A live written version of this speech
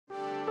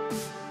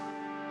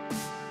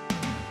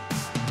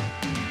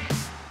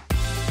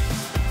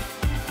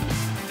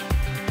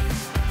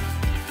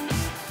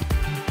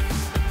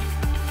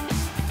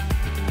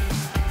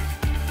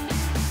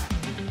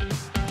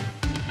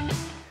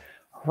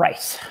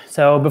Right.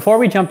 So before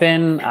we jump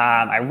in,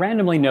 I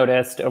randomly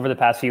noticed over the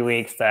past few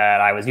weeks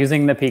that I was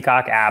using the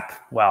Peacock app,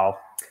 well,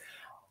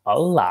 a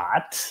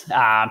lot.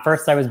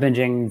 First, I was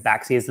binging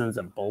back seasons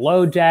of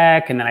Below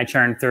Deck, and then I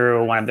churned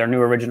through one of their new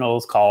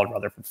originals called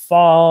Rutherford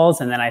Falls,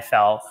 and then I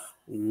fell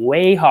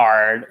way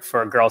hard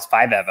for Girls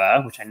 5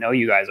 Eva, which I know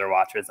you guys are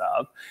watchers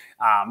of.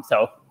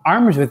 So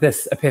armed with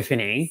this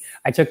epiphany,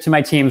 I took to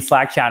my team's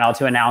Slack channel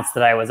to announce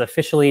that I was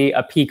officially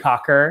a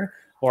peacocker,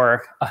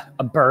 or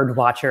a bird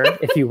watcher,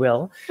 if you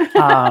will,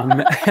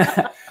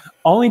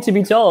 only to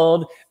be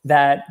told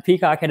that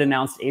Peacock had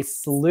announced a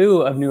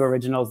slew of new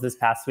originals this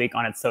past week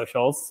on its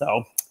socials.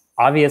 So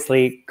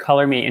obviously,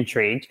 color me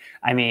intrigued.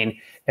 I mean,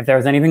 if there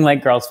was anything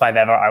like Girls 5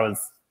 Eva, I was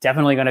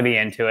definitely going to be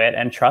into it.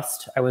 And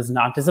trust, I was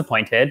not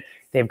disappointed.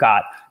 They've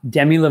got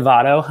Demi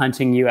Lovato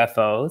hunting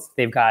UFOs.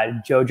 They've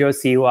got JoJo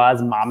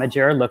Siwa's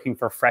momager looking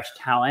for fresh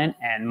talent.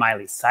 And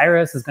Miley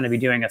Cyrus is going to be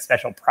doing a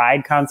special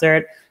Pride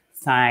concert.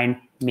 Sign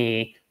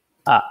me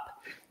up.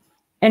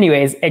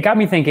 Anyways, it got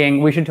me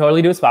thinking we should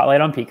totally do a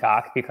spotlight on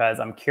Peacock because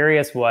I'm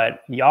curious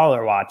what y'all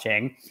are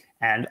watching.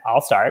 And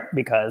I'll start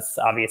because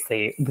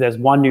obviously there's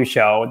one new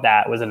show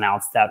that was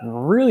announced that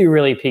really,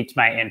 really piqued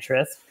my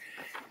interest.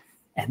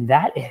 And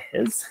that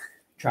is,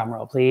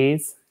 drumroll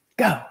please,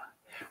 go.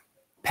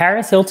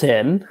 Paris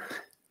Hilton,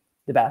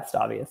 the best,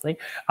 obviously,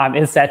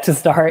 is set to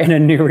star in a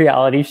new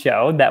reality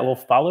show that will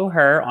follow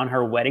her on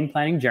her wedding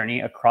planning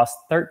journey across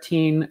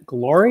 13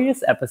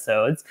 glorious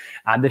episodes.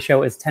 The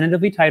show is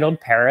tentatively titled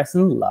Paris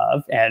in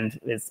Love and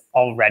is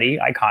already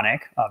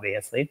iconic,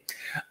 obviously.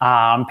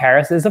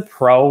 Paris is a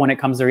pro when it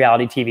comes to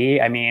reality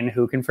TV. I mean,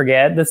 who can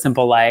forget The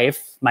Simple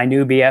Life, my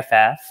new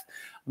BFF,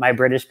 my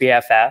British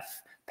BFF,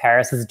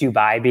 Paris's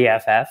Dubai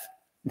BFF.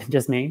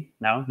 Just me?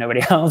 No,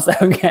 nobody else?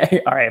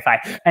 Okay. All right, fine.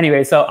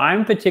 Anyway, so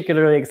I'm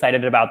particularly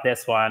excited about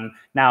this one.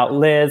 Now,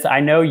 Liz, I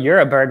know you're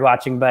a bird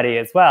watching buddy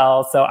as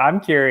well, so I'm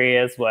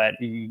curious what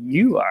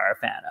you are a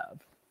fan of.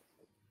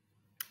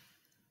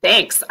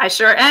 Thanks. I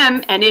sure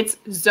am. And it's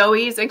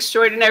Zoe's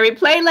Extraordinary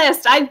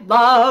Playlist. I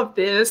love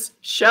this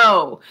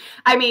show.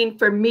 I mean,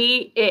 for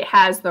me, it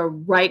has the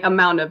right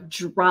amount of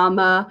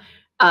drama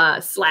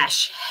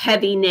slash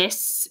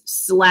heaviness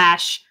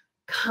slash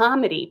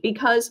comedy,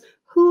 because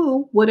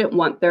who wouldn't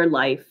want their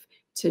life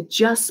to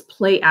just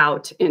play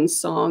out in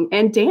song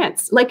and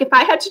dance? Like, if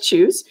I had to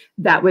choose,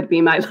 that would be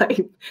my life,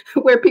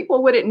 where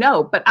people wouldn't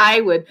know, but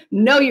I would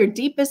know your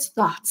deepest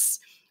thoughts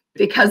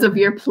because of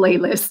your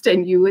playlist,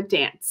 and you would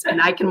dance,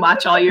 and I can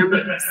watch all your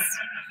moves.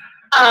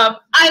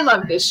 I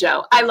love this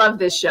show. I love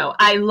this show.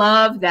 I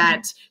love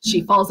that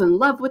she falls in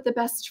love with the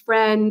best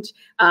friend.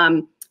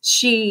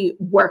 She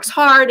works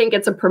hard and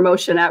gets a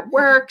promotion at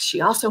work.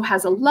 She also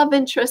has a love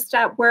interest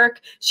at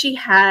work. She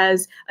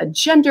has a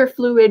gender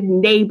fluid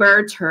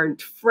neighbor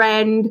turned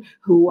friend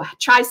who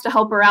tries to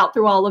help her out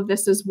through all of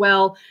this as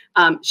well.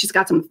 She's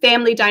got some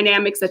family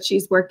dynamics that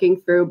she's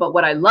working through. But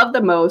what I love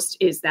the most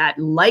is that,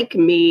 like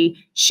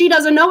me, she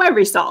doesn't know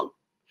every song.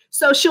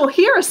 So she'll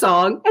hear a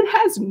song and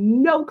has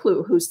no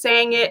clue who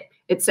sang it.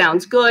 It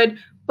sounds good.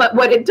 But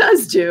what it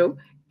does do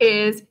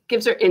is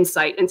gives her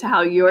insight into how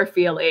you're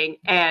feeling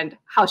and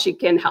how she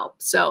can help.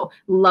 So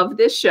love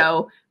this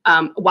show,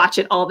 watch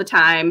it all the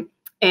time,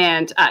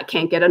 and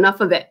can't get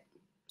enough of it.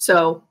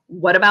 So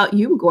what about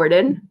you,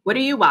 Gordon? What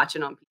are you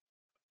watching on?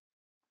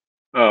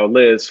 Oh,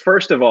 Liz,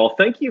 first of all,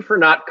 thank you for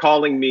not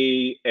calling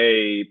me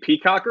a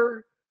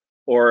peacocker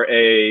or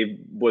a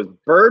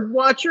bird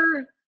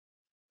watcher.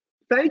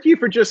 Thank you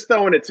for just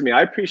throwing it to me.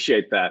 I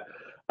appreciate that.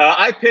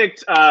 I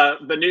picked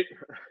the new...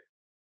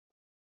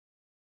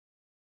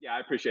 Yeah, I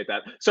appreciate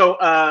that. So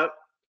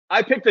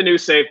I picked the new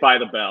Saved by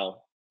the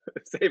Bell,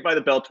 Saved by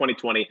the Bell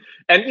 2020.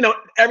 And, you know,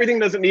 everything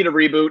doesn't need a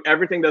reboot.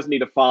 Everything doesn't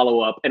need a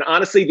follow-up. And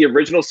honestly, the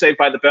original Saved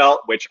by the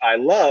Bell, which I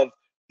love,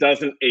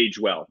 doesn't age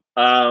well.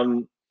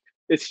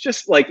 It's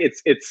just like,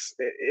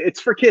 it's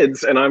for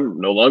kids, and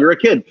I'm no longer a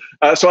kid.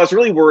 So I was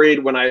really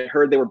worried when I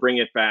heard they were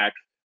bringing it back.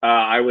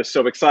 I was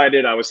so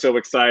excited. I was so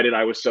excited.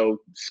 I was so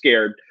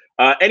scared.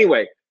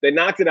 Anyway, they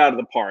knocked it out of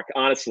the park,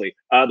 honestly.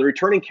 The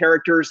returning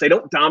characters, they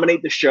don't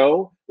dominate the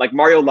show. Like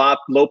Mario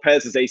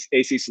Lopez as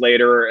AC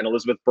Slater and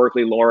Elizabeth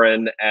Berkley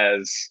Lauren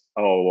as,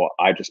 oh,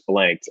 I just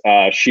blanked.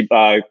 She,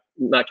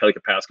 not Kelly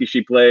Kapowski,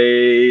 she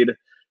played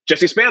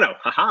Jessie Spano,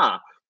 haha.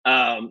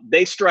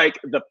 They strike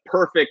the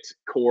perfect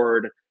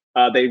chord.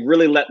 They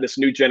really let this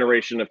new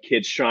generation of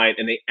kids shine,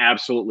 and they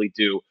absolutely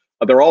do.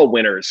 They're all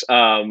winners.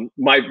 The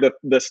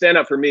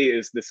standout for me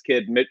is this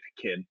kid,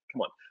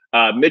 come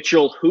on.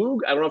 Mitchell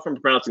Hoog, I don't know if I'm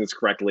pronouncing this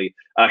correctly.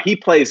 He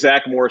plays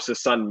Zach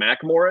Morris's son, Mac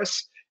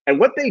Morris. And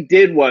what they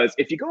did was,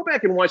 if you go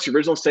back and watch the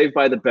original Saved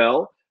by the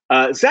Bell,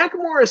 Zach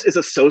Morris is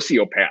a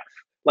sociopath.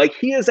 Like,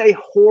 he is a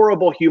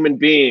horrible human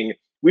being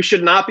We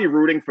should not be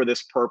rooting for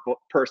this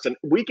person.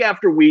 Week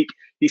after week,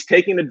 he's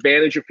taking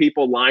advantage of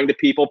people, lying to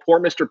people. Poor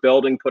Mr.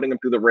 Belding, putting him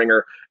through the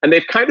ringer. And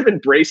they've kind of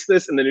embraced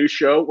this in the new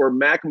show where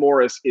Mac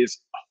Morris is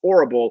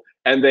horrible,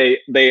 and they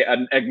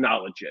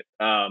acknowledge it.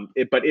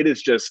 But it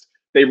is just,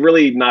 they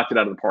really knocked it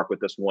out of the park with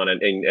this one. And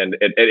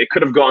it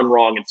could have gone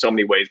wrong in so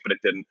many ways, but it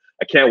didn't.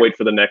 I can't wait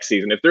for the next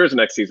season. If there is a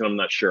next season, I'm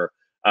not sure.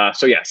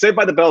 So yeah, Saved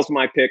by the Bell is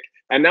my pick.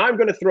 And now I'm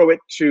going to throw it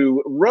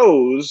to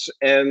Rose,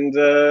 and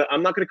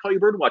I'm not going to call you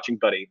bird watching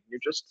buddy. You're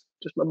just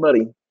my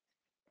buddy.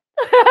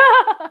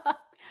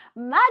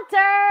 My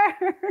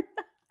turn.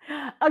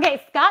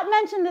 Okay, Scott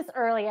mentioned this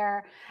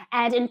earlier,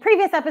 and in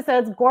previous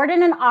episodes,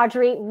 Gordon and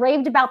Audrey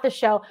raved about the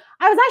show.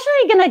 I was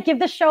actually going to give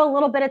the show a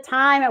little bit of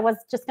time. I was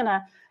just going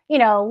to,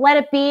 let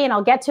it be, and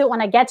I'll get to it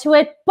when I get to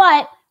it.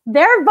 But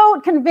their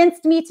vote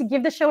convinced me to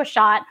give the show a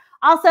shot.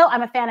 Also,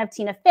 I'm a fan of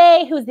Tina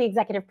Fey, who's the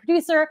executive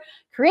producer,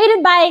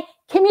 created by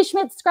Kimmy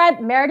Schmidt's scribe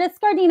Meredith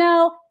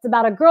Scardino. It's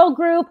about a girl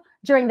group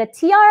during the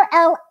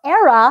TRL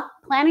era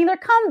planning their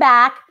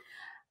comeback.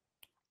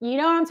 You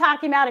know what I'm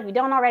talking about. If you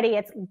don't already,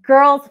 it's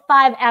Girls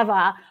 5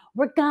 Eva.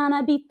 We're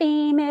gonna be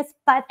famous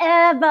 5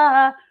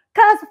 ever,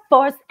 cause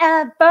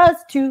forever's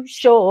too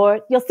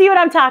short. You'll see what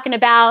I'm talking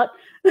about.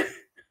 Is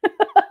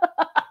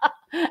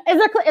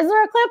there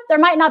a clip? There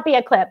might not be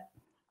a clip.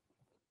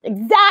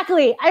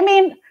 Exactly. I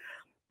mean,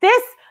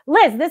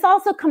 Liz, this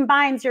also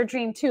combines your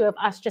dream too of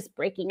us just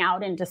breaking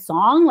out into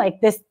song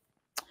like this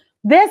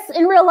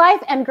in real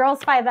life and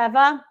Girls 5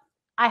 Eva.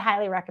 I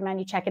highly recommend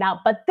you check it out.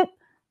 But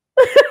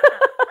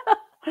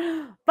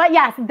but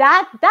yes,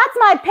 that's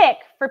my pick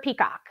for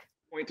Peacock.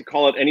 Point to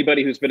call out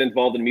anybody who's been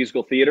involved in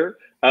musical theater.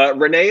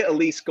 Renee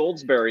Elise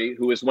Goldsberry,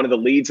 who is one of the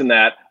leads in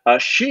that,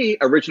 she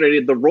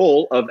originated the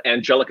role of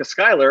Angelica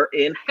Schuyler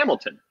in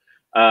Hamilton.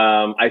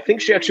 I think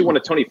she actually won a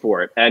Tony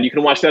for it, and you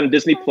can watch that on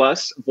Disney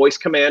Plus. Voice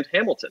Command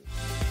Hamilton.